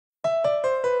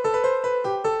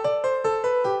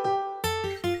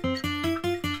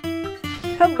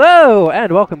Hello,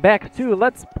 and welcome back to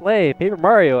Let's Play Paper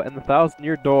Mario and the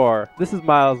Thousand-Year Door. This is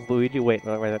Milesluigi. Wait,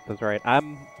 that was right.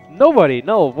 I'm nobody,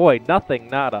 no, void, nothing,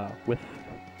 nada, with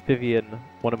Vivian,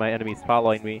 one of my enemies,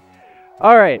 following me.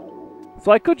 Alright,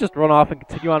 so I could just run off and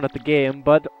continue on with the game,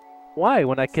 but why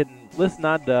when I can listen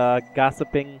on to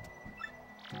gossiping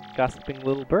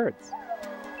little birds?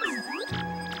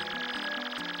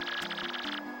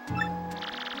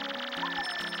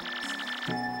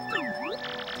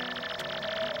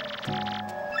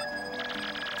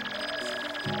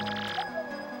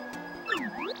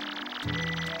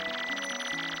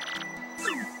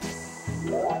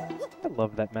 I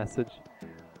love that message.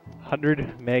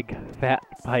 100 meg fat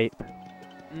pipe.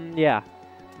 Yeah,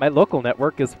 my local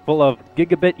network is full of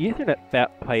gigabit Ethernet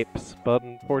fat pipes, but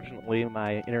unfortunately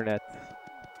my internet's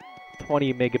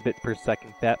 20 megabit per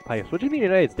second fat pipes, which in the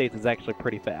United States is actually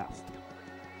pretty fast.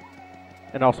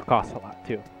 And also costs a lot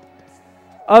too.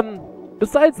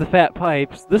 Besides the fat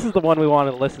pipes, this is the one we want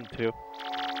to listen to.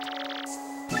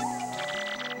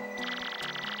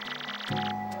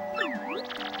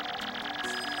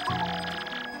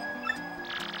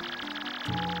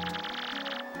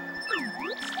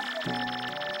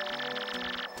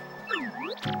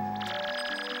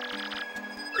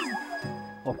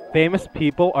 Well, famous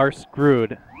people are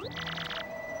screwed.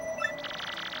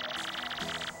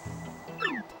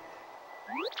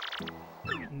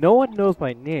 No one knows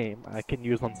my name. I can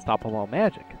use unstoppable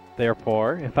magic.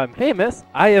 Therefore, if I'm famous,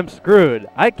 I am screwed.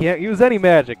 I can't use any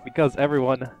magic because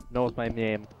everyone knows my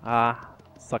name. Ah,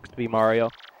 sucks to be Mario.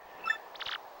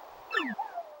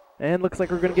 And looks like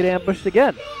we're gonna get ambushed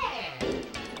again.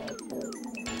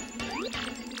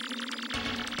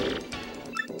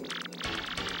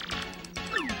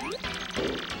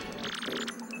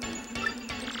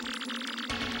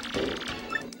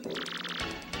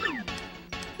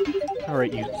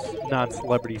 Alright, you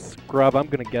non-celebrity scrub, I'm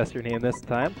gonna guess your name this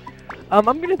time. I'm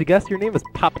gonna guess your name is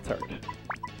Pop-Tart.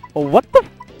 Oh, what the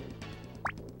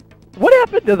what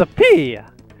happened to the P?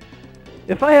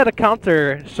 If I had a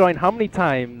counter showing how many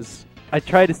times I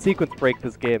tried to sequence break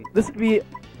this game, this would be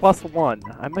 +1.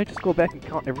 I might just go back and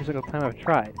count every single time I've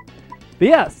tried. But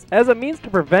yes, as a means to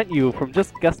prevent you from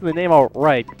just guessing the name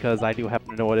outright, because I do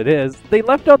happen to know what it is, they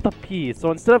left out the P,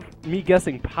 so instead of me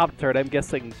guessing Pop-Tart, I'm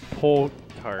guessing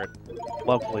Po-Tart.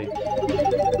 Lovely.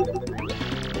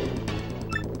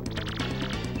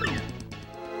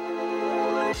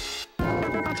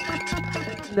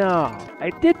 No,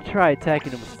 I did try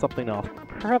attacking him with something else.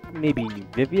 Perhaps maybe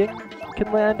Vivian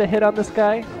can land a hit on this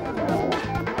guy?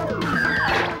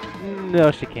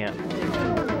 No, she can't.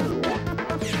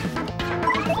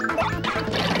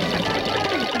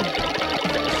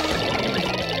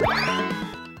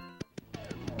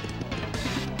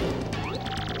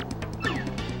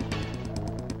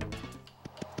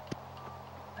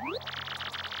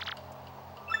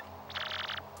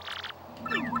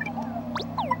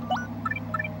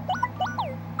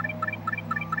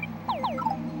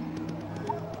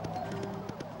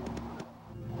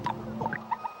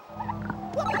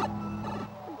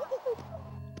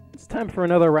 Time for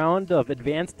another round of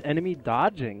advanced enemy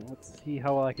dodging. Let's see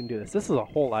how well I can do this. This is a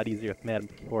whole lot easier with Madam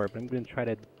 4, but I'm going to try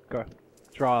to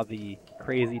draw the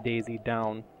Crazy Daisy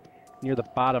down near the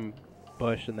bottom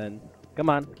bush and then, come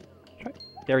on, try.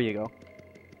 There you go.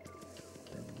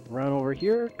 And run over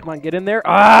here. Come on, get in there.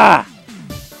 Ah!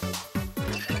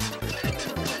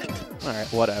 Alright,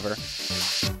 whatever.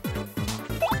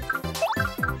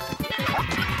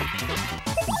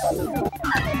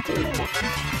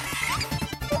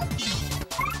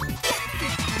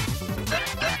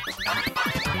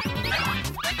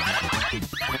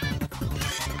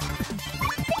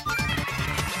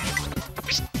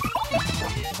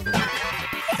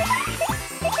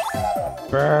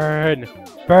 Burn!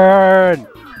 Burn!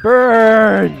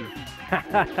 Burn!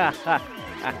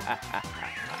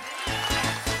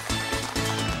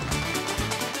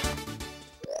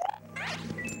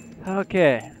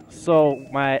 Okay, so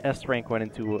my S rank went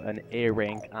into an A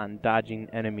rank on dodging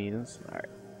enemies. Alright.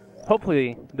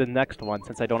 Hopefully the next one,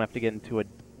 since I don't have to get into a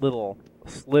little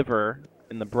sliver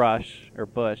in the brush, or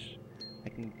bush, I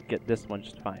can get this one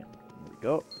just fine. There we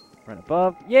go. Run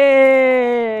above.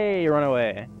 Yay! Run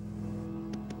away.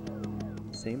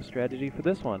 Same strategy for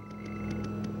this one.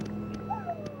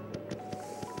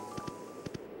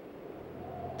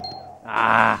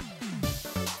 Ah!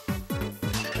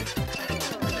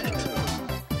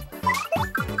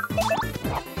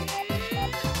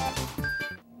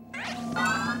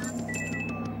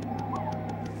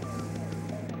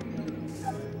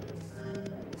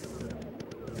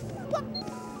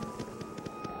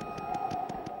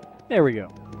 There we go.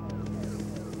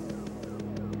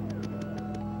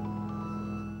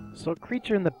 So a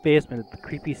creature in the basement at the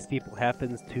Creepy Steeple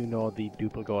happens to know the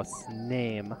duplicost's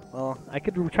name. Well, I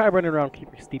could try running around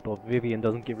Creepy Steeple if Vivian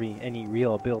doesn't give me any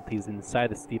real abilities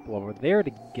inside the steeple over there to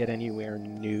get anywhere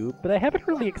new, but I haven't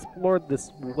really explored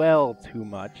this well too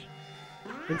much.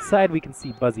 Inside we can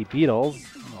see Buzzy Beetles.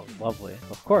 Oh, lovely.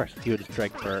 Of course, he would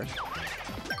strike first.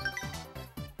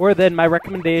 Or then my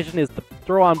recommendation is to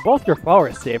throw on both your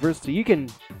flower savers so you can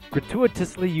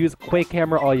gratuitously use Quake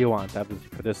Hammer all you want. Obviously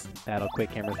for this battle, Quake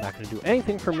Hammer is not going to do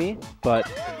anything for me,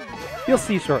 but you'll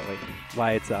see shortly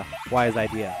why it's a wise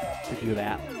idea to do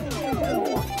that.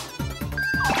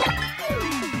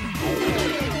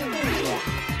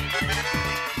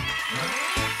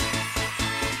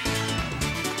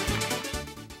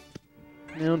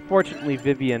 And unfortunately,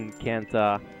 Vivian can't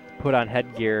put on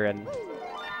headgear and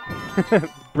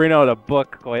bring out a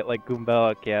book quite like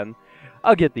Goombella can.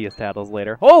 I'll get these tattles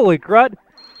later. Holy crud!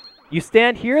 You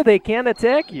stand here, they can't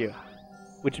attack you.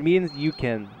 Which means you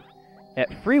can,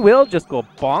 at free will, just go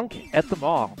bonk at them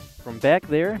all. From back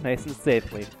there, nice and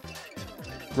safely.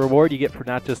 Reward you get for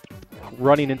not just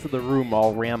running into the room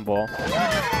all Rambo.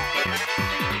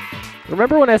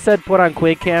 Remember when I said put on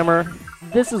Quake Hammer?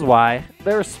 This is why.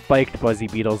 There are spiked Buzzy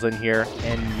Beetles in here,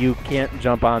 and you can't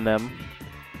jump on them.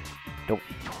 Don't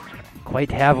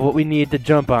quite have what we need to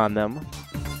jump on them.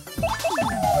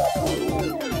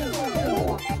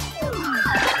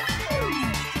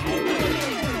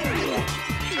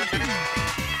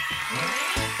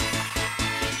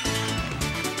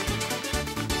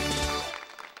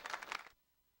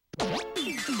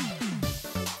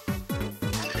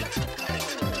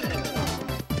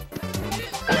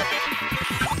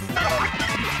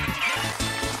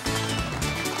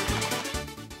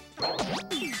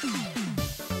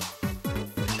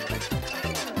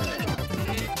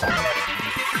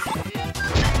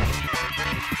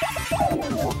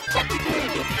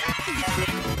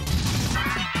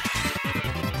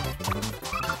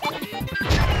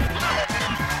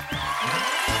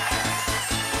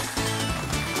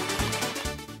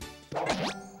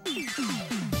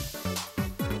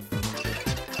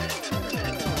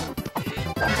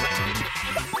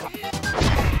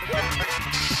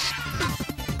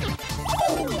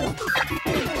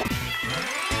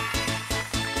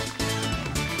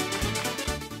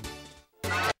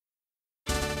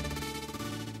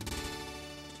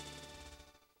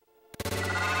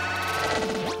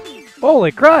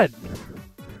 Holy crud!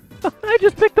 I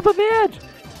just picked up a badge!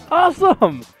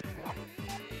 Awesome!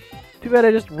 Too bad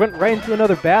I just went right into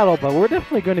another battle, but we're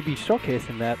definitely going to be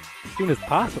showcasing that as soon as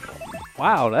possible.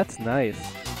 Wow, that's nice.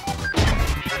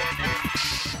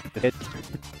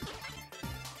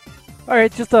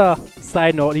 Alright, just a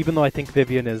side note, even though I think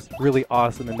Vivian is really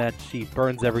awesome in that she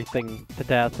burns everything to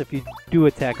death, if you do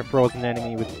attack a frozen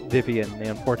enemy with Vivian, they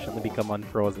unfortunately become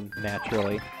unfrozen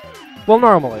naturally. Well,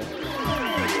 normally.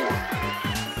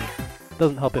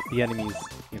 Doesn't help if the enemy's,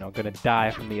 you know, gonna die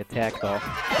from the attack, though.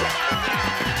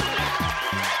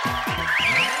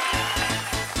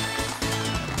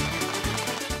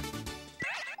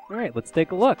 Alright, let's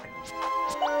take a look.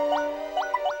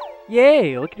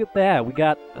 Yay! Look at that. We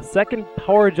got a second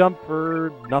power jump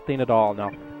for nothing at all. No,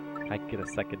 I get a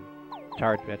second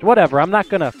charge badge. Whatever, I'm not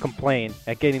gonna complain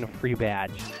at getting a free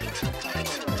badge.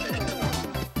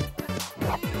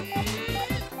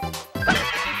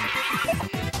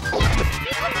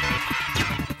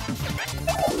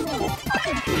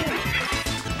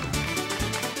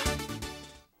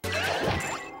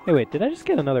 Hey, wait, did I just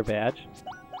get another badge?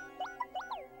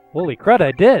 Holy crud,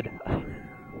 I did!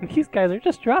 These guys are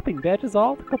just dropping badges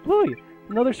all kablooey.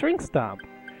 Another Shrink Stomp.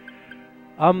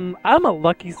 I'm a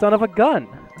lucky son of a gun.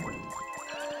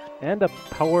 And a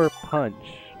Power Punch.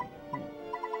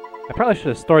 I probably should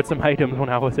have stored some items when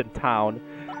I was in town.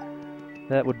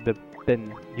 That would have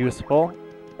been useful.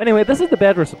 Anyway, this is the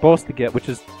badge we're supposed to get, which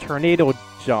is Tornado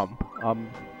Jump.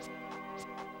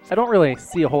 I don't really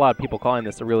see a whole lot of people calling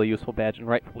this a really useful badge, and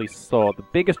rightfully so. The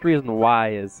biggest reason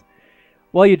why is,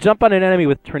 well, you jump on an enemy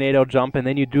with Tornado Jump, and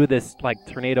then you do this, like,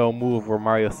 tornado move where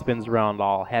Mario spins around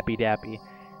all happy-dappy.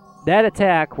 That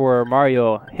attack where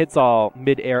Mario hits all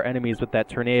mid-air enemies with that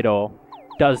tornado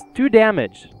does 2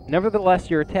 damage. Nevertheless,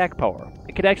 your attack power.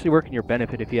 It could actually work in your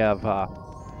benefit if you have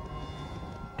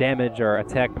damage or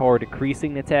attack power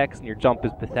decreasing attacks and your jump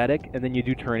is pathetic, and then you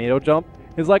do Tornado Jump.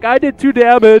 It's like, I did 2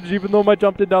 damage even though my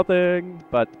jump did nothing.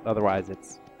 But otherwise,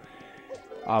 it's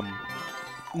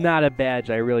not a badge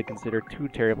I really consider too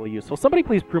terribly useful. Somebody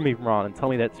please prove me wrong and tell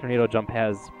me that Tornado Jump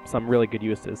has some really good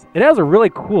uses. It has a really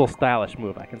cool, stylish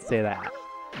move, I can say that.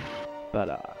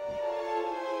 But,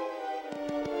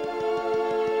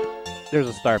 there's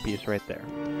a star piece right there.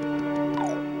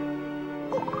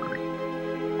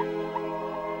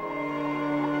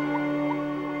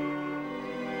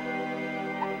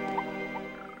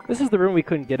 This is the room we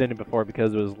couldn't get in before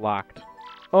because it was locked.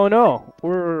 Oh no,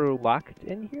 we're locked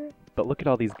in here? But look at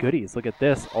all these goodies. Look at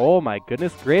this. Oh my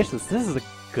goodness gracious, this is a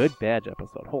good badge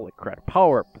episode. Holy crap.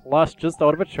 Power plus just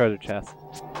out of a treasure chest.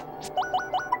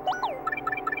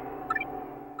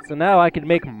 So now I can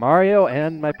make Mario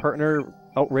and my partner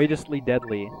outrageously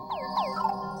deadly.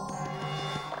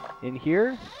 In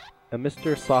here, a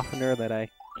Mr. Softener that I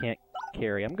can't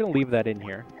carry. I'm gonna leave that in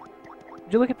here.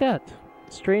 Would you look at that?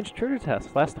 Strange treasure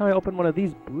test. Last time I opened one of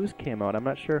these, booze came out. I'm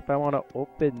not sure if I want to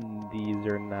open these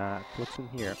or not. What's in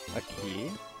here? A key?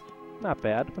 Not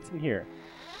bad. What's in here?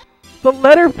 The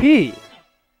letter P!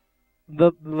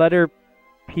 The letter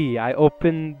P. I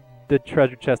opened the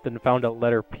treasure chest and found a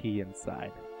letter P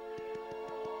inside.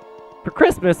 For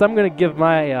Christmas, I'm going to give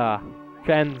my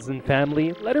friends and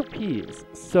family letter P's.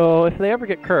 So if they ever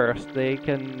get cursed, they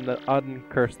can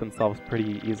uncurse themselves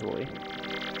pretty easily.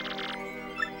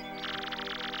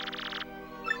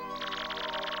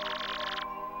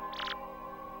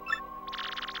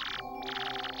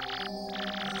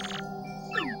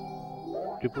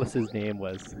 Duplus's name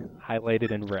was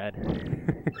highlighted in red.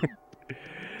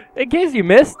 In case you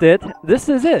missed it, this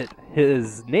is it.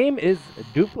 His name is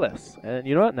Duplus. And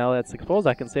you know what? Now that's exposed,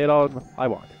 I can say it all I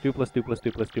want. Duplus, Duplus,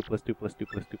 Duplus, Duplus, Duplus,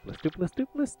 Duplus, Duplus, Duplus,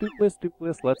 Duplus, Duplus,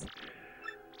 Duplus.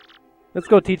 Let's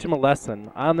go teach him a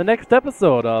lesson on the next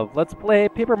episode of Let's Play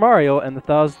Paper Mario and the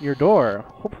 1,000-Year Door.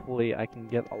 Hopefully I can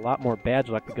get a lot more badge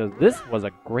luck because this was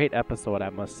a great episode,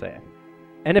 I must say.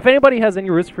 And if anybody has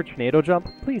any roots for Tornado Jump,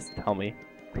 please tell me.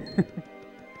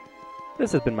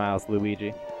 This has been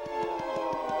Milesluigi.